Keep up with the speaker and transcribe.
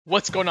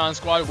What's going on,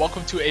 squad?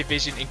 Welcome to A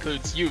Vision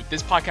Includes You.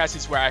 This podcast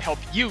is where I help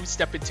you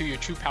step into your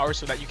true power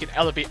so that you can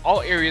elevate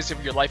all areas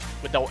of your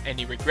life without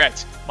any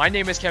regrets. My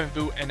name is Kevin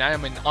Vu, and I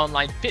am an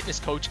online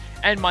fitness coach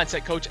and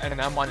mindset coach, and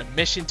I'm on a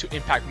mission to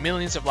impact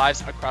millions of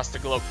lives across the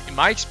globe. In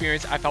my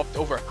experience, I've helped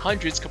over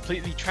hundreds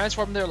completely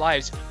transform their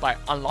lives by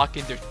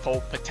unlocking their full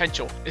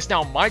potential. It's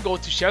now my goal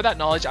to share that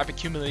knowledge I've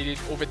accumulated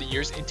over the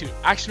years into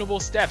actionable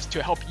steps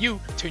to help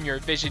you turn your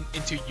vision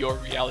into your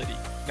reality.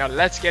 Now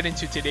let's get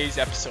into today's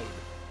episode.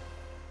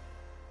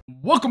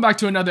 Welcome back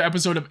to another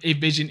episode of A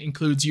Vision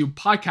Includes You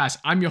podcast.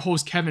 I'm your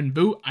host, Kevin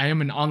Vu. I am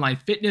an online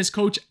fitness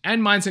coach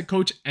and mindset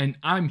coach, and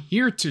I'm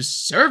here to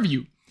serve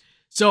you.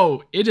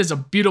 So it is a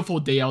beautiful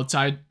day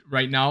outside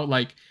right now.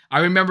 Like,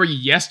 I remember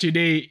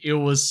yesterday, it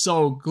was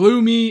so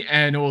gloomy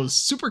and it was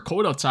super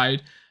cold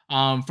outside.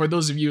 For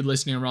those of you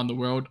listening around the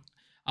world,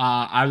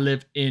 I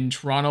live in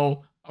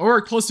Toronto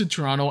or close to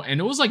Toronto,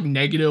 and it was like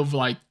negative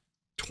like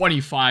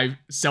 25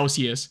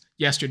 Celsius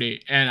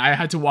yesterday, and I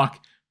had to walk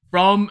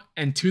from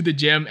and to the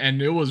gym,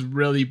 and it was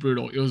really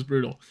brutal. It was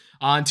brutal.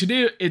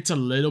 Today it's a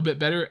little bit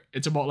better.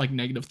 It's about like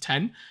negative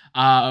 10.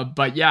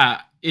 But yeah,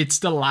 it's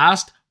the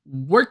last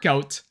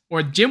workout,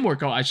 or gym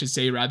workout, I should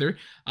say rather,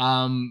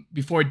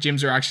 before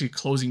gyms are actually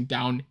closing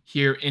down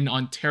here in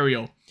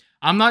Ontario.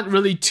 I'm not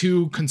really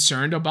too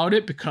concerned about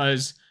it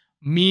because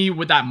me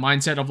with that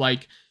mindset of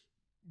like,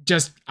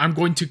 just I'm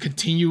going to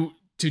continue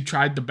to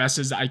try the best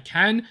as I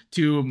can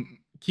to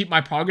keep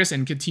my progress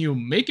and continue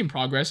making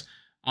progress.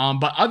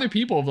 But other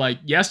people, like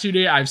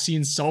yesterday, I've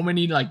seen so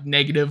many like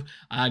negative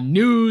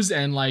news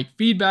and like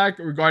feedback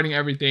regarding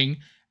everything.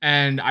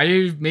 And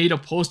I've made a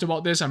post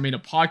about this. I made a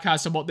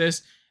podcast about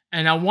this.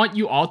 And I want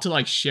you all to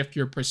like shift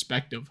your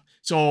perspective.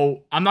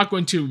 So I'm not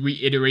going to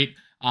reiterate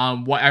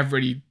what I've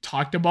already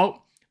talked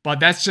about. But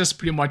that's just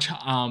pretty much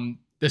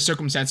the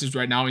circumstances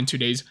right now in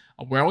today's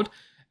world.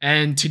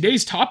 And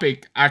today's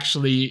topic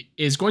actually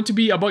is going to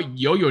be about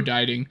yo-yo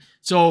dieting.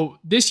 So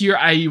this year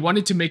I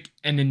wanted to make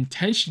an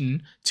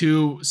intention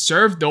to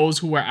serve those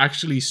who are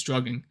actually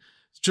struggling.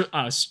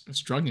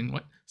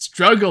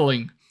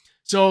 Struggling.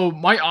 So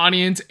my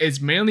audience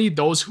is mainly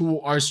those who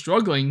are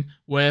struggling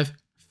with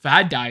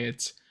fad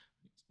diets,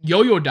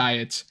 yo-yo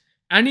diets,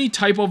 any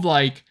type of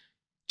like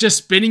just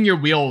spinning your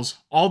wheels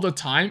all the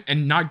time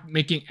and not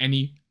making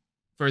any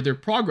further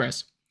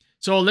progress.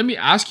 So let me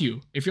ask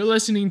you, if you're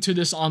listening to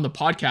this on the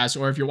podcast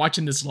or if you're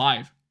watching this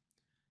live,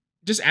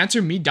 just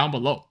answer me down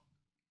below.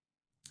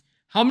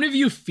 How many of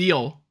you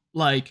feel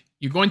like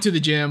you're going to the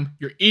gym,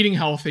 you're eating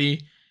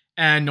healthy,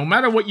 and no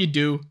matter what you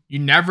do, you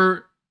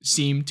never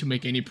seem to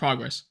make any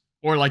progress?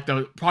 Or like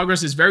the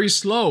progress is very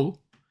slow,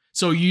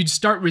 so you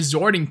start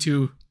resorting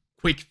to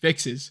quick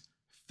fixes,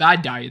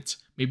 fad diets.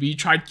 Maybe you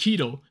tried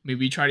keto,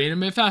 maybe you tried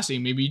intermittent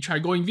fasting, maybe you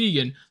tried going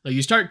vegan. Like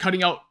you start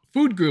cutting out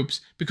food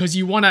groups because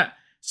you want to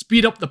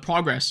speed up the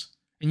progress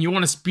and you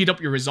want to speed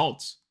up your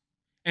results.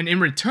 And in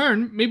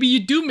return, maybe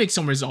you do make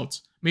some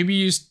results. Maybe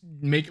you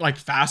make like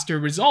faster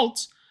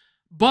results,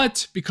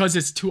 but because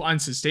it's too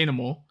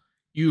unsustainable,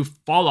 you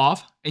fall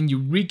off and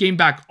you regain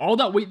back all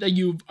that weight that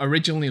you've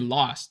originally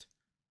lost.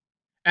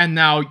 And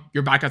now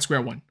you're back at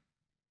square one.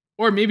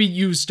 Or maybe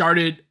you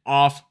started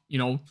off,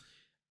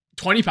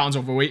 20 pounds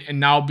overweight, and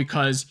now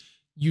because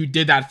you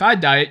did that fad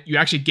diet, you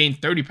actually gained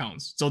 30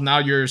 pounds. So now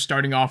you're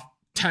starting off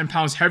 10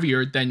 pounds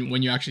heavier than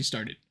when you actually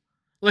started.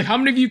 Like, how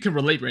many of you can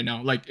relate right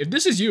now? Like, if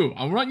this is you,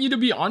 I want you to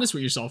be honest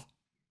with yourself.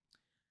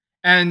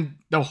 And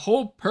the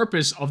whole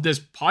purpose of this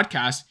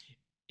podcast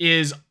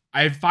is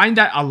I find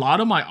that a lot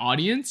of my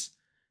audience,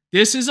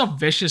 this is a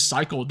vicious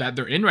cycle that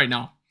they're in right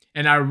now.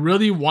 And I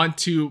really want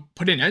to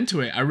put an end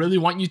to it. I really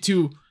want you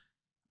to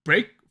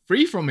break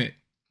free from it.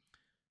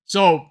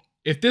 So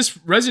if this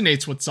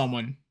resonates with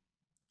someone,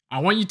 I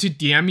want you to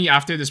DM me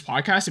after this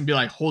podcast and be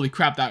like, holy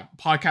crap, that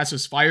podcast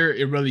was fire.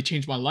 It really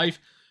changed my life.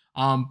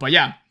 But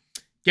yeah,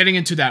 getting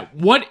into that.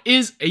 What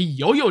is a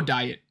yo-yo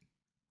diet?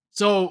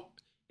 So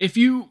if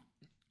you,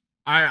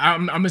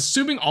 I'm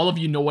assuming all of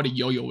you know what a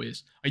yo-yo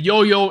is. A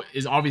yo-yo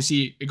is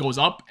obviously, it goes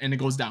up and it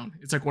goes down.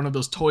 It's like one of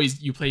those toys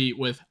you play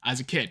with as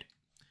a kid.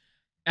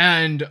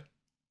 And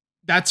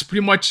that's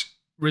pretty much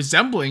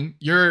resembling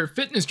your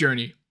fitness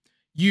journey.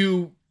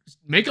 You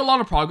make a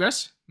lot of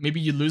progress. Maybe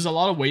you lose a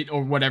lot of weight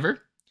or whatever.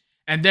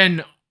 And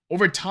then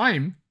over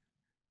time,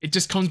 it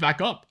just comes back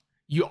up.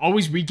 You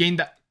always regain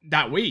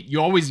that weight.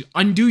 You always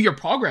undo your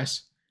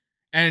progress.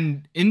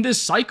 And in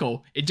this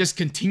cycle, it just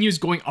continues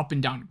going up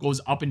and down, goes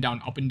up and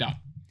down, up and down.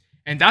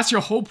 And that's your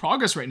whole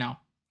progress right now.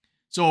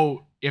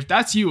 So if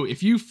that's you,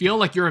 if you feel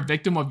like you're a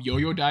victim of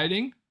yo-yo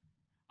dieting,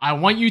 I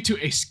want you to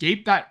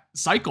escape that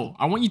cycle.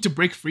 I want you to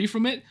break free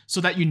from it so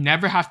that you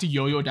never have to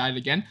yo-yo diet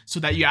again, so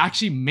that you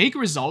actually make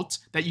results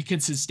that you can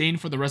sustain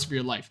for the rest of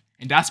your life.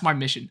 And that's my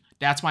mission.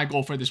 That's my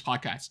goal for this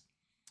podcast.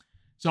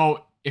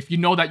 So if you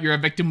know that you're a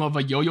victim of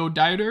a yo-yo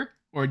dieter,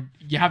 or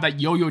you have that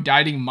yo-yo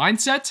dieting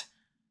mindset,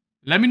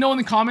 let me know in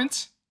the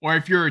comments. Or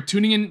if you're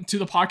tuning into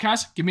the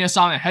podcast, give me a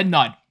silent head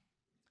nod.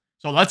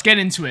 So let's get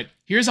into it.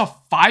 Here's a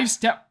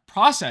 5-step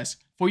process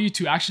for you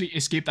to actually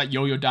escape that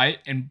yo-yo diet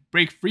and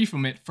break free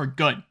from it for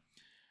good.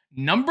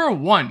 Number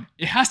one,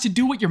 it has to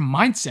do with your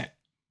mindset.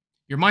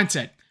 Your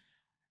mindset.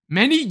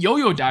 Many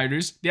yo-yo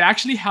dieters, they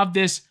actually have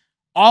this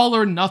all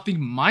or nothing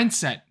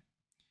mindset.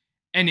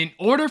 And in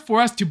order for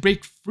us to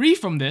break free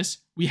from this,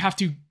 we have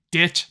to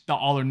ditch the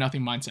all or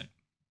nothing mindset.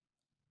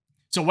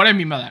 So what I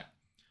mean by that,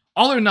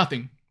 all or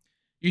nothing.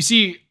 You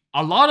see,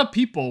 a lot of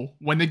people,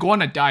 when they go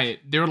on a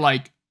diet, they're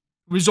like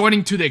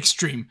resorting to the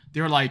extreme.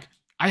 They're like,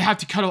 I have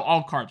to cut out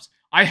all carbs.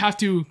 I have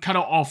to cut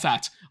out all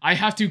fats. I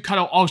have to cut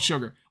out all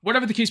sugar.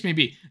 Whatever the case may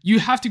be, you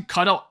have to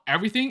cut out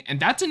everything. And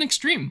that's an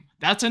extreme.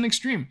 That's an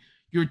extreme.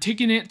 You're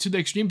taking it to the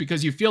extreme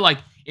because you feel like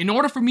in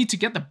order for me to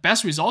get the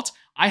best results,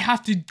 I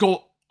have to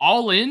go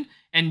all in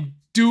and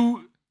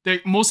do the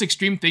most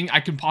extreme thing I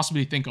can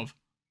possibly think of.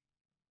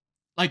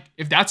 Like,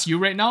 if that's you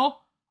right now,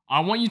 I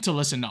want you to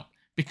listen up.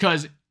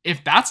 Because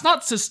if that's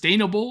not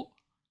sustainable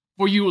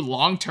for you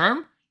long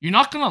term, you're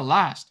not going to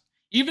last.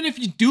 Even if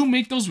you do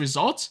make those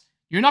results,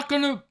 you're not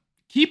going to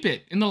keep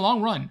it in the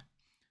long run.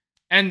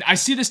 And I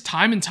see this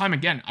time and time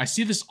again. I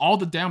see this all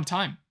the damn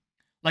time.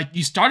 Like,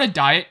 you start a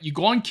diet, you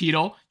go on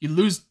keto, you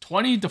lose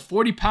 20 to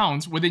 40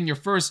 pounds within your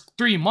first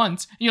 3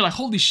 months, and you're like,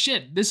 holy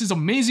shit, this is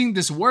amazing,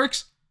 this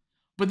works.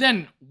 But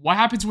then, what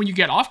happens when you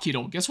get off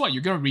keto? Guess what?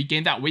 You're going to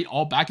regain that weight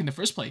all back in the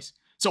first place.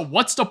 So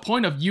what's the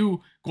point of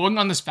you going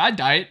on this fad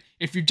diet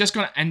if you're just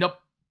going to end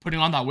up putting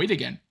on that weight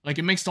again? Like,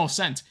 it makes no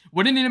sense.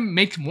 Wouldn't it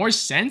make more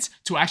sense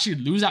to actually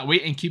lose that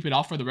weight and keep it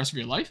off for the rest of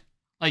your life?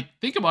 Like,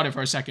 think about it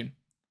for a second.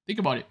 Think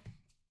about it.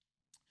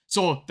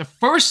 So the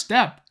first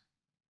step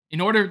in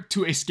order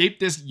to escape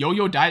this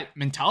yo-yo diet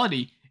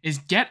mentality is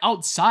get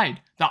outside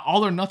the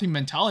all or nothing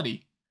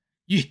mentality.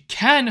 You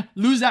can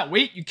lose that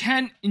weight. You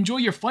can enjoy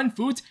your fun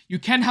foods. You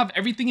can have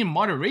everything in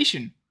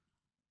moderation.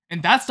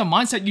 And that's the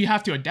mindset you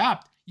have to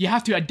adapt. You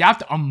have to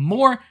adapt a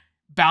more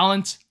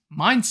balanced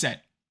mindset.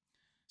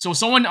 So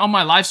someone on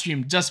my live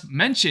stream just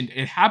mentioned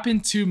it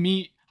happened to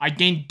me. I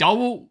gained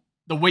double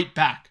the weight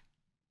back.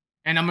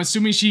 And I'm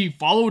assuming she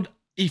followed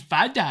a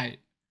fad diet.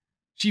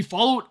 She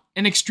followed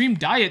an extreme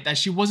diet that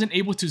she wasn't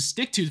able to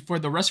stick to for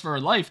the rest of her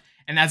life.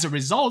 And as a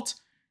result,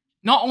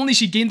 not only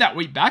she gained that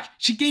weight back,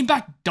 she gained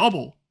back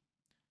double.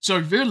 So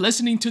if you're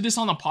listening to this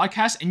on the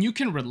podcast and you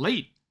can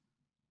relate,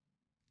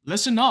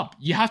 listen up.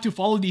 You have to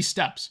follow these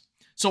steps.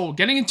 So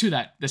getting into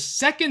that, the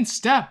second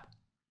step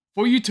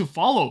for you to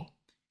follow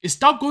is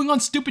stop going on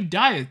stupid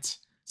diets.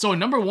 So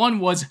number one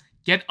was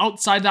get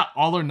outside that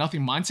all or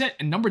nothing mindset.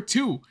 And number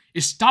two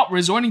is stop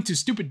resorting to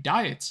stupid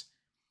diets.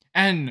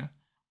 And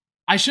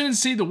I shouldn't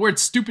say the word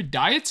stupid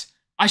diets.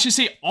 I should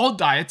say all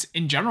diets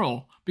in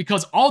general,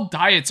 because all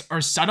diets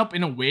are set up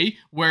in a way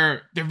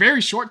where they're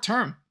very short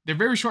term. They're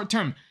very short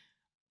term.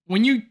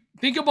 When you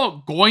think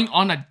about going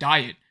on a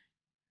diet,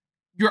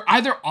 you're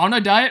either on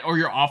a diet or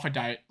you're off a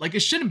diet. Like,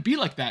 it shouldn't be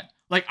like that.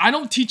 Like, I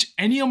don't teach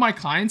any of my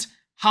clients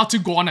how to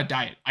go on a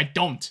diet. I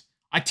don't.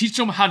 I teach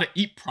them how to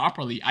eat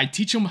properly. I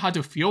teach them how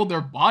to fuel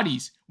their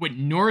bodies with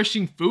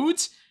nourishing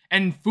foods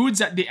and foods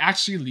that they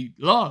actually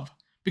love.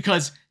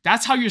 Because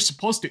that's how you're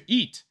supposed to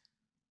eat.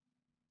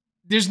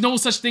 There's no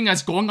such thing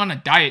as going on a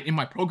diet in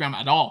my program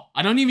at all.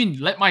 I don't even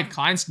let my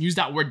clients use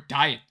that word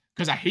diet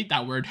because I hate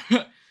that word,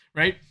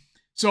 right?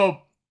 So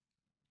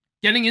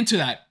getting into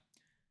that,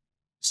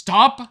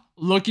 stop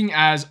looking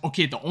as,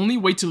 okay, the only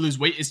way to lose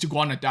weight is to go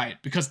on a diet,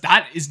 because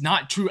that is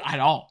not true at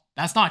all.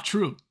 That's not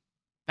true.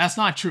 That's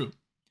not true.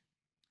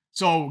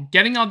 So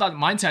getting out that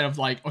mindset of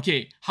like,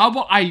 okay, how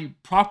about I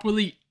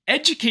properly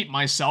educate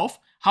myself?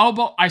 How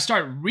about I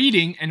start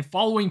reading and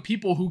following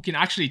people who can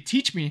actually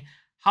teach me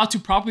how to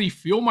properly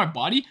fuel my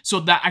body so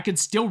that I can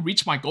still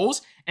reach my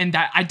goals and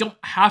that I don't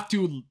have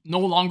to no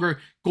longer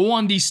go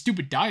on these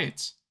stupid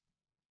diets.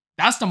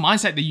 That's the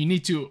mindset that you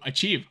need to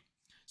achieve.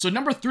 So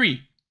number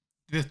three,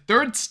 the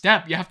third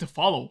step you have to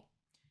follow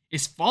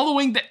is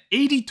following the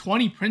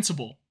 80-20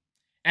 principle.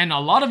 And a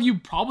lot of you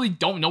probably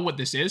don't know what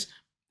this is.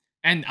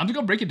 And I'm going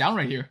to break it down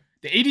right here.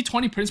 The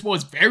 80-20 principle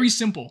is very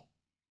simple.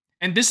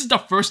 And this is the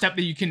first step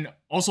that you can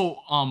also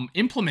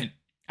implement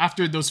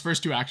after those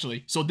first two,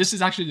 actually. So this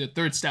is actually the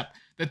third step.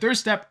 The third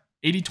step,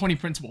 80-20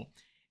 principle.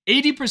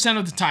 80%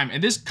 of the time,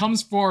 and this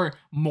comes for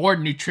more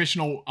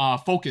nutritional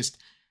focused,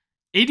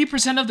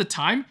 80% of the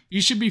time,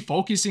 you should be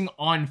focusing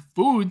on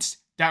foods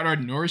that are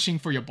nourishing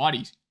for your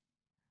body.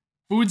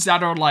 Foods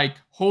that are like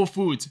whole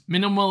foods,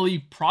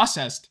 minimally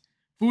processed,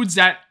 foods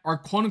that are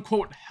quote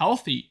unquote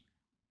healthy.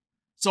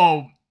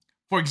 So,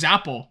 for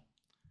example,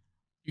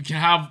 you can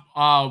have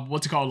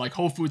what's it called, like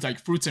whole foods, like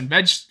fruits and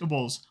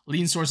vegetables,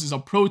 lean sources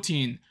of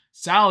protein,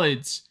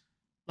 salads,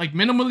 like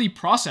minimally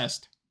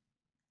processed.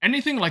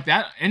 Anything like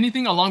that,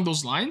 anything along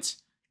those lines,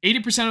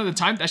 80% of the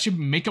time, that should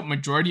make up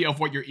majority of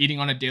what you're eating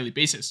on a daily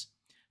basis.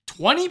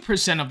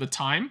 20% of the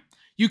time,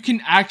 you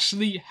can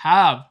actually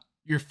have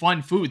your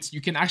fun foods.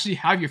 You can actually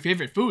have your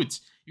favorite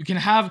foods. You can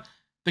have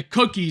the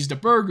cookies, the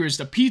burgers,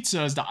 the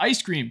pizzas, the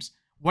ice creams,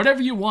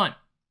 whatever you want.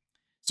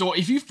 So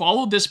if you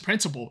follow this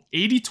principle,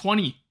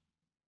 80-20,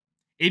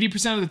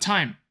 80% of the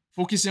time,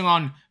 focusing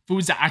on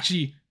foods that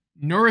actually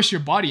nourish your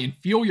body and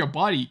fuel your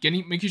body,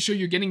 making sure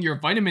you're getting your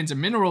vitamins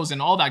and minerals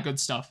and all that good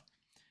stuff.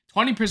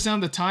 20%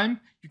 of the time,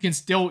 you can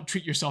still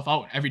treat yourself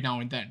out every now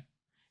and then.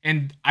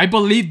 And I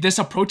believe this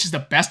approach is the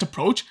best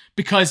approach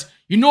because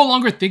you no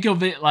longer think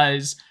of it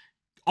as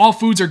all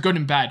foods are good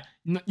and bad.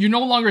 You're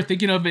no longer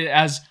thinking of it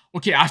as,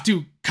 okay, I have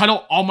to cut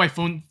out all my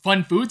fun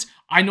foods.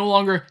 I no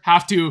longer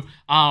have to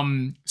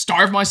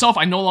starve myself.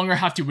 I no longer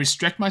have to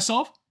restrict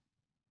myself.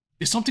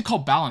 There's something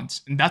called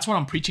balance. And that's what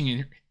I'm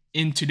preaching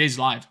in today's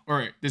live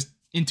or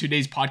in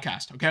today's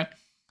podcast, okay?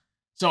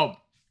 So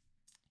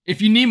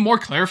if you need more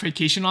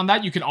clarification on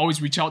that, you can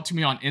always reach out to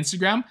me on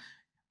Instagram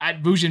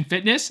at Vusion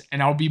Fitness,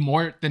 and I'll be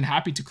more than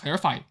happy to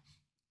clarify.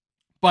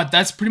 But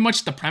that's pretty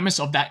much the premise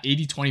of that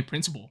 80-20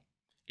 principle.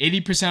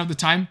 80% of the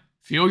time,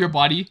 fuel your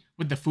body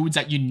with the foods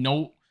that you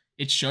know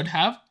it should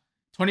have.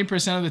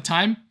 20% of the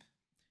time,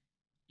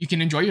 you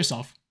can enjoy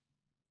yourself.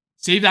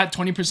 Save that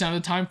 20% of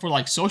the time for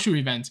like social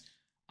events,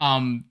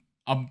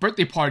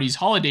 birthday parties,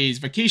 holidays,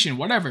 vacation,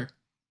 whatever.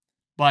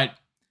 But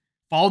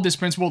follow this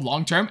principle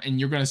long term and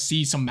you're going to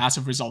see some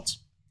massive results.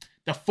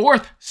 The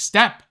fourth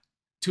step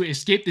to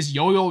escape this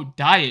yo-yo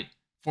diet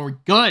for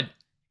good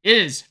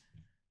is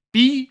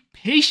be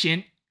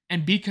patient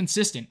and be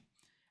consistent.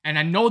 And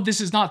I know this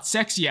is not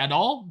sexy at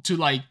all to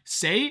like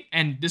say,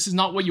 and this is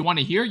not what you want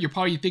to hear. You're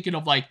probably thinking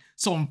of like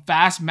some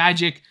fast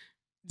magic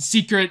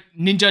secret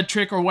ninja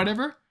trick or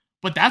whatever.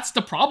 But that's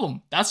the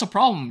problem. That's the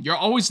problem. You're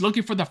always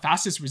looking for the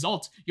fastest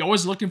results. You're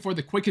always looking for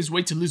the quickest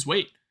way to lose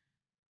weight.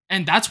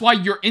 And that's why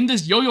you're in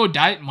this yo-yo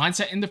diet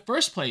mindset in the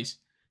first place.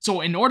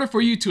 So in order for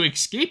you to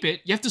escape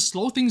it, you have to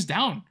slow things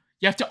down.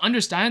 You have to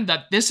understand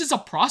that this is a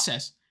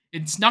process.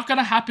 It's not going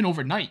to happen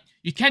overnight.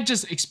 You can't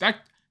just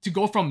expect to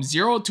go from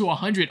 0 to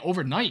 100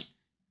 overnight.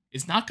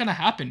 It's not going to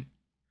happen.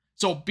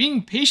 So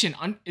being patient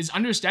is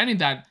understanding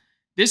that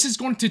this is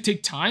going to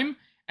take time.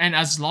 And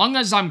as long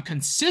as I'm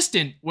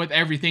consistent with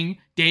everything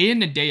day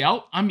in and day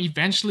out, I'm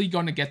eventually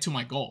going to get to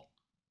my goal.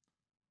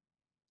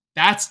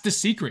 That's the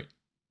secret.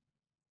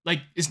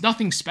 Like, it's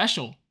nothing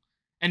special.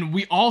 And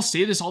we all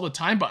say this all the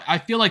time, but I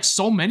feel like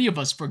so many of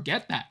us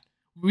forget that.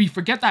 We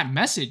forget that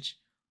message.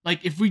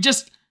 Like, if we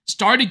just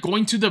started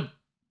going to the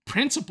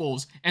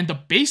principles and the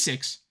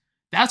basics,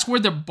 that's where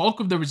the bulk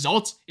of the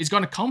results is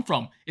going to come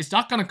from. It's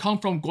not going to come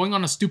from going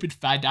on a stupid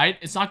fad diet.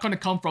 It's not going to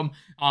come from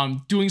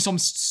doing some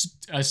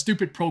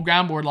stupid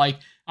program or like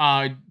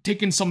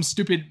taking some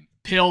stupid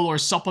pill or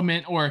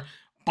supplement or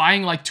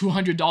buying like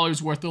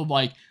 $200 worth of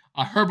like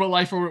a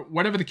Herbalife or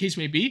whatever the case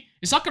may be.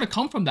 It's not going to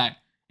come from that.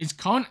 It's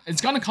going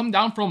to come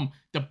down from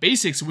the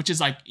basics, which is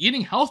like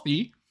eating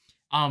healthy,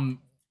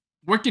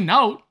 working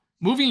out,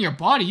 moving your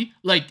body.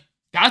 Like,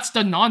 that's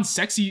the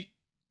non-sexy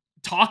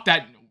talk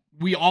that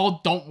we all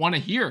don't want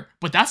to hear,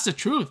 but that's the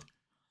truth.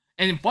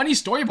 And funny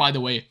story, by the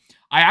way,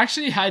 I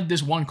actually had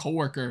this one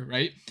coworker,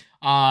 right?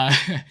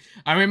 I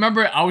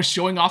remember I was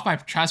showing off my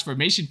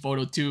transformation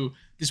photo to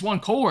this one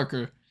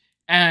coworker.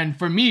 And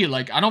for me,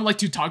 like, I don't like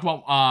to talk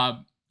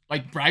about,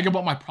 like brag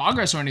about my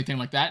progress or anything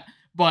like that.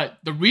 But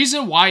the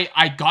reason why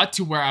I got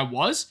to where I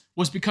was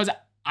because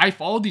I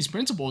followed these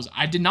principles.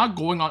 I did not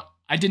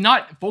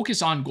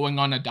focus on going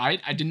on a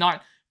diet. I did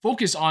not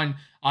focus on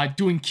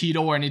doing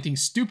keto or anything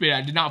stupid.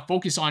 I did not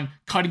focus on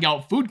cutting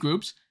out food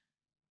groups.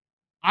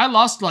 I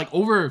lost like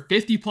over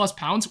 50 plus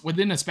pounds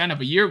within a span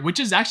of a year, which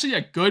is actually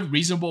a good,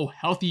 reasonable,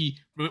 healthy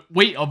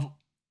rate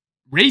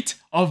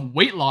of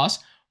weight loss.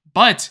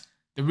 But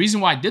the reason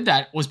why I did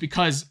that was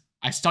because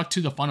I stuck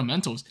to the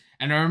fundamentals.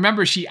 And I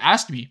remember she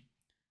asked me,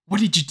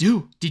 "What did you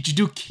do? Did you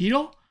do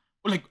keto?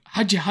 Or like,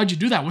 how'd you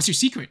do that? What's your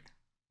secret?"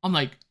 I'm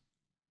like,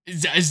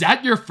 is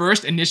that your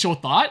first initial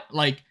thought?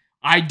 Like,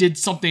 I did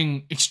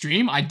something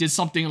extreme. I did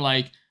something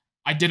like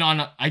I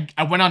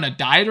went on a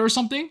diet or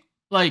something.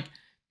 Like,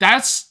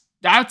 that's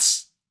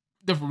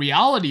the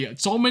reality.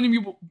 So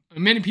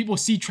many people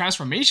see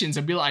transformations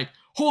and be like,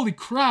 "Holy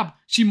crap,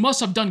 she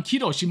must have done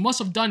keto. She must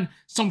have done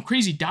some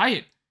crazy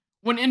diet."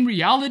 When in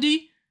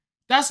reality,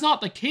 that's not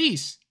the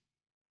case.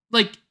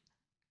 Like,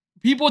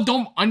 people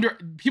don't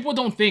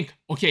think,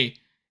 okay,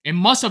 it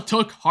must have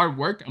took hard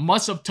work. It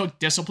must have took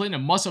discipline. It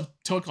must have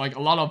took like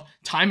a lot of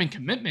time and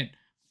commitment.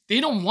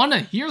 They don't want to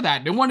hear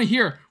that. They want to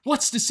hear,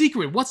 what's the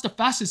secret? What's the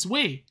fastest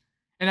way?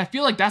 And I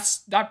feel like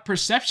that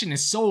perception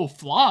is so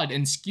flawed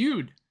and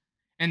skewed.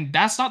 And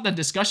that's not the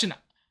discussion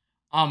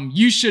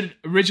you should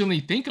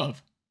originally think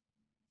of,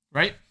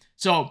 right?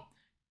 So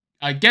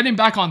getting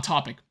back on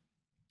topic,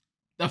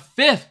 the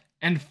fifth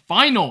and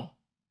final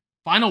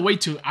way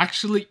to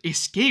actually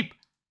escape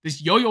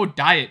this yo-yo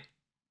diet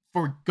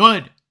for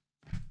good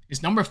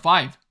is number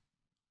 5,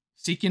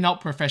 seeking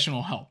out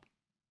professional help.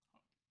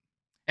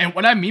 And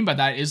what I mean by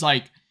that is,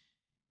 like,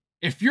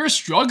 if you're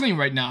struggling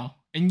right now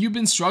and you've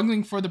been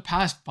struggling for the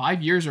past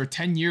 5 years or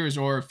 10 years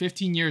or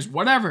 15 years,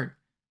 whatever,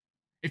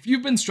 if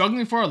you've been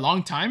struggling for a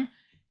long time,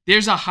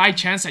 there's a high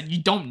chance that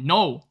you don't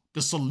know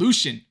the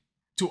solution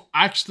to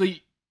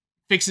actually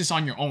fix this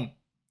on your own.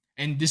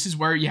 And this is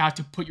where you have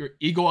to put your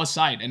ego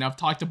aside. And I've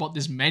talked about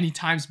this many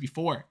times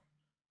before.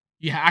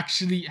 You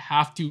actually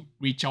have to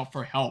reach out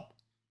for help.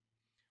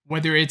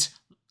 Whether it's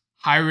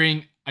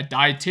hiring a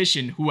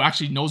dietitian who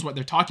actually knows what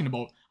they're talking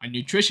about, a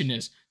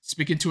nutritionist,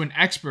 speaking to an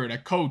expert, a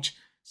coach,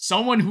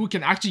 someone who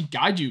can actually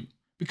guide you.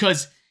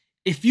 Because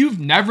if you've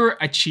never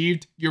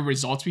achieved your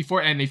results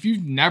before, and if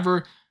you've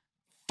never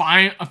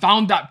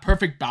found that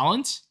perfect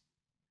balance,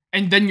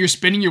 and then you're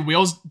spinning your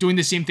wheels doing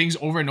the same things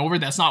over and over,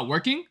 that's not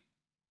working,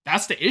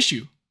 that's the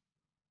issue.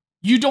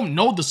 You don't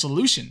know the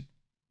solution.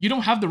 You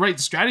don't have the right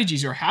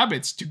strategies or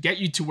habits to get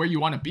you to where you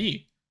want to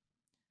be.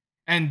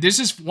 And this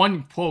is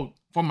one quote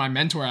from my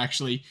mentor,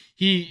 actually.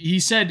 He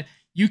said,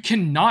 you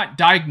cannot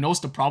diagnose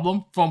the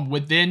problem from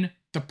within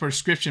the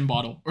prescription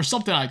bottle or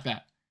something like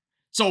that.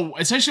 So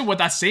essentially what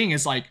that's saying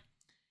is like,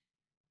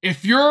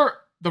 if you're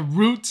the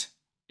root,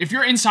 if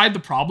you're inside the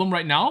problem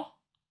right now,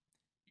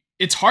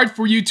 it's hard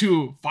for you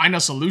to find a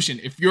solution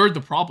if you're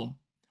the problem.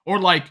 Or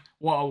like,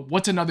 well,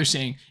 what's another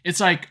saying? It's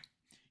like,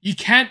 you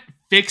can't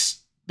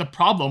fix the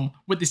problem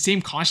with the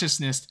same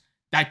consciousness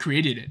that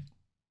created it.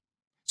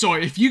 So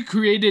if you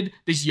created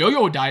this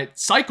yo-yo diet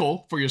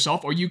cycle for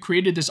yourself, or you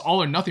created this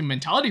all or nothing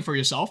mentality for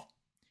yourself,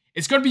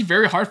 it's going to be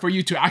very hard for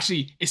you to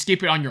actually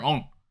escape it on your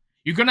own.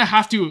 You're going to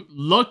have to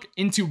look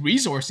into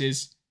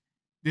resources.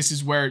 This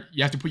is where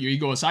you have to put your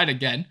ego aside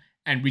again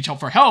and reach out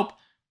for help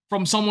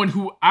from someone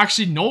who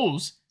actually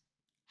knows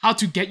how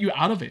to get you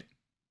out of it.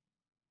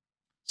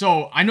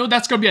 So I know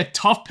that's going to be a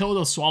tough pill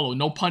to swallow,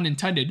 no pun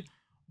intended,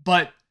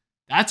 but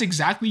that's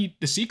exactly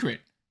the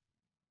secret.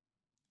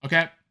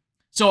 Okay?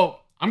 So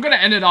I'm going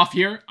to end it off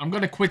here. I'm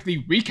going to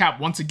quickly recap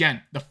once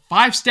again the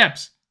 5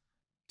 steps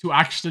to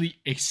actually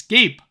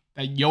escape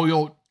that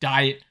yo-yo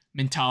diet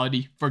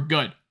mentality for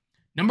good.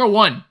 Number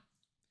 1,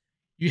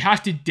 you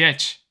have to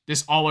ditch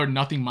this all or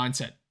nothing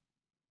mindset.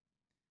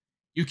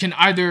 You can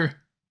either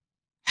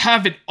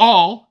have it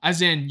all,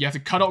 as in you have to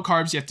cut out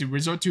carbs, you have to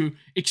resort to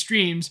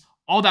extremes,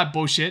 all that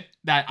bullshit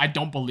that I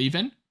don't believe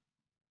in.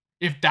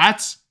 If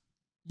that's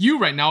you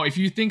right now, if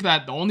you think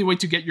that the only way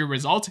to get your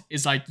result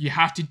is like you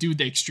have to do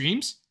the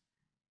extremes,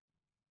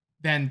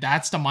 then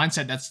that's the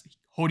mindset that's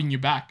holding you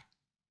back.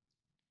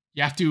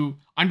 You have to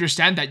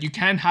understand that you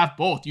can have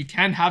both. You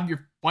can have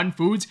your fun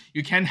foods,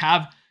 you can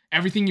have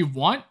everything you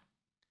want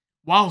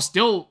while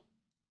still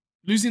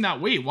losing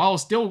that weight, while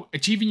still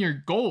achieving your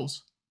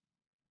goals.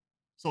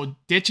 So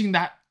ditching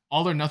that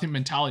all or nothing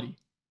mentality.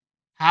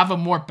 Have a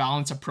more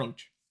balanced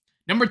approach.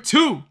 Number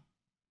 2,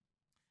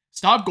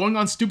 stop going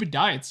on stupid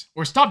diets,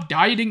 or stop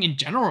dieting in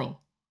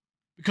general,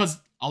 because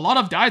a lot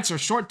of diets are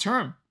short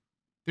term.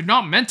 They're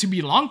not meant to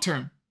be long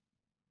term.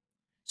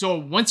 So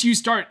once you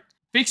start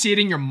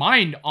fixating your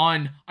mind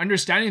on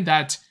understanding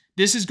that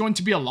this is going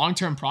to be a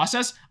long-term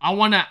process, I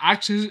want to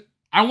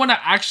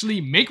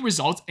actually make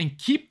results and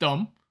keep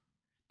them,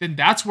 then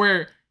that's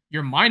where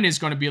your mind is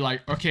going to be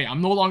like, okay,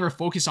 I'm no longer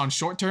focused on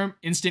short-term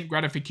instant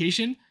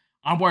gratification.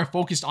 I'm more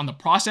focused on the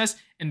process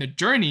and the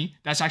journey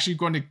that's actually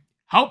going to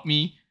help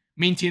me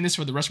maintain this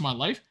for the rest of my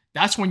life.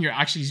 That's when you're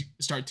actually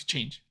start to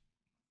change.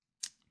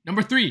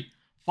 Number 3,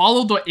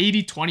 follow the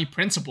 80-20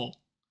 principle.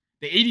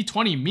 The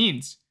 80-20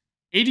 means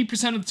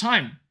 80% of the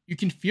time, you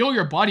can fuel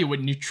your body with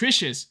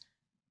nutritious,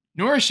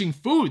 nourishing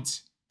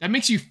foods that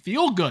makes you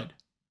feel good.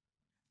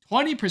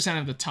 20%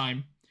 of the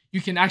time, you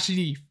can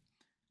actually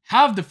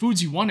have the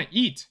foods you want to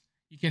eat.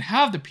 You can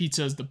have the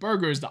pizzas, the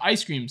burgers, the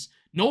ice creams.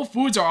 No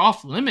foods are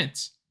off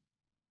limits.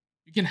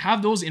 You can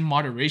have those in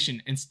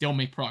moderation and still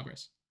make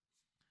progress.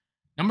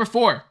 Number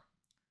 4,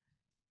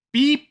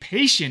 be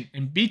patient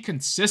and be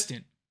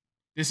consistent.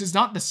 This is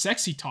not the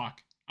sexy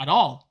talk at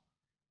all.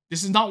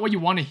 This is not what you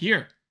want to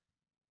hear.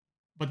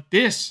 But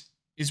this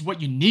is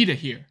what you need to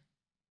hear.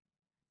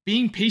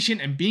 Being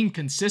patient and being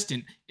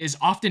consistent is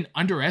often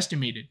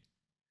underestimated.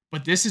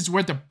 But this is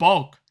where the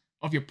bulk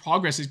of your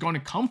progress is going to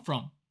come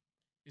from.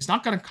 It's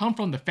not going to come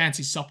from the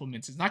fancy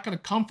supplements. It's not going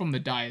to come from the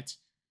diets.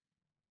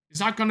 It's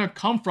not going to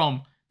come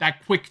from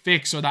that quick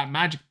fix or that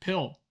magic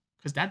pill,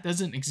 because that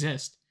doesn't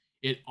exist.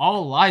 It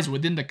all lies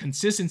within the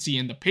consistency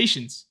and the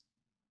patience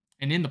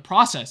and in the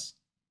process.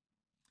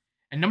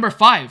 And number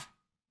 5,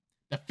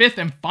 the 5th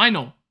and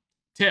final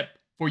tip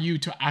for you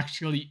to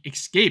actually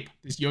escape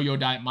this yo-yo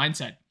diet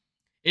mindset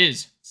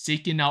is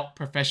seeking out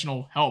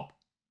professional help.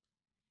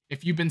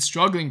 If you've been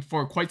struggling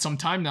for quite some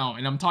time now,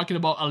 and I'm talking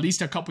about at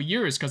least a couple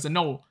years, because I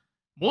know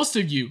most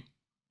of you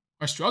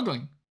are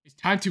struggling, it's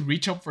time to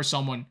reach out for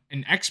someone,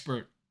 an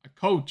expert, a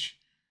coach,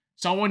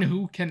 someone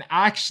who can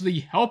actually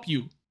help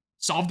you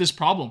solve this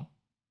problem.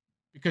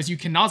 Because you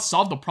cannot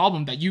solve the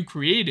problem that you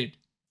created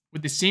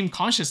with the same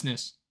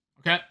consciousness.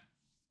 Okay?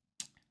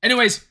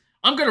 Anyways,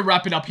 I'm going to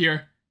wrap it up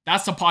here.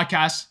 That's the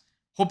podcast.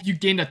 Hope you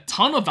gained a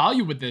ton of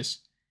value with this.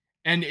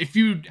 And if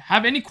you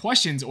have any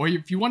questions, or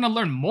if you want to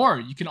learn more,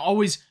 you can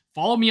always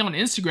follow me on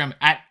Instagram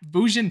at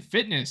Vusion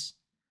Fitness.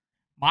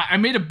 I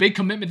made a big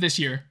commitment this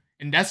year,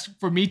 and that's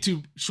for me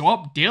to show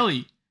up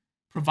daily,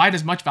 provide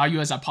as much value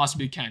as I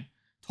possibly can.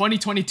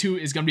 2022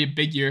 is going to be a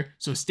big year,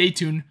 so stay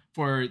tuned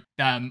for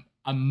the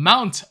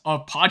amount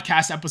of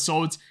podcast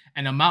episodes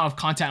and amount of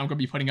content I'm going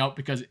to be putting out,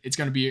 because it's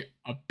going to be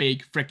a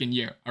big freaking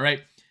year. All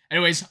right.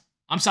 Anyways,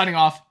 I'm signing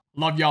off.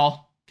 Love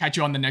y'all. Catch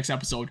you on the next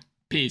episode.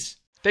 Peace.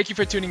 Thank you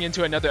for tuning in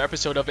to another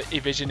episode of A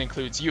Vision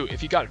Includes You.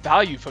 If you got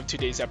value from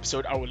today's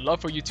episode, I would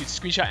love for you to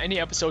screenshot any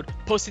episode,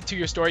 post it to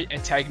your story,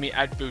 and tag me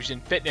at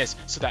Vision Fitness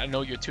so that I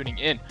know you're tuning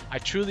in. I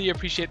truly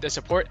appreciate the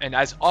support, and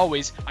as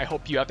always, I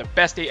hope you have the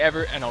best day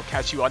ever, and I'll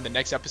catch you on the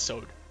next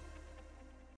episode.